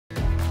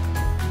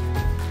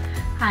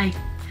Hi,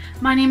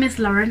 my name is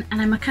Lauren and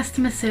I'm a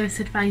Customer Service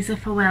Advisor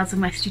for Wales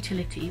and West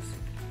Utilities.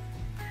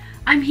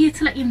 I'm here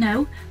to let you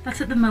know that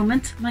at the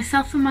moment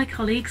myself and my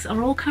colleagues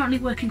are all currently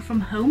working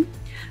from home,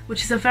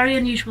 which is a very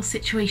unusual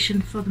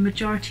situation for the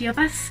majority of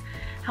us.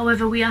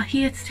 However, we are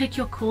here to take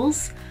your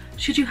calls.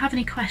 Should you have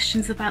any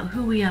questions about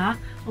who we are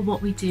or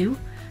what we do,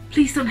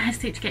 please don't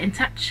hesitate to get in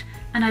touch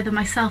and either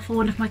myself or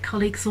one of my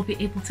colleagues will be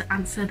able to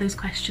answer those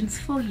questions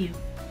for you.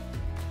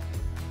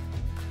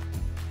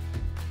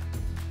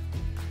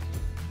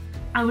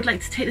 I would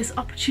like to take this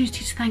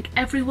opportunity to thank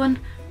everyone,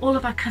 all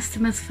of our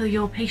customers, for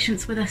your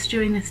patience with us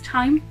during this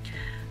time.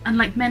 And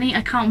like many,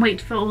 I can't wait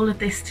for all of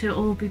this to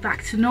all be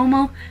back to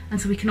normal and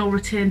so we can all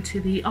return to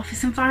the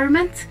office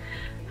environment.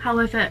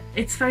 However,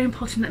 it's very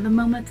important at the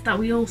moment that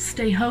we all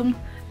stay home,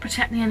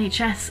 protect the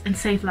NHS and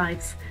save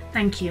lives.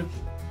 Thank you.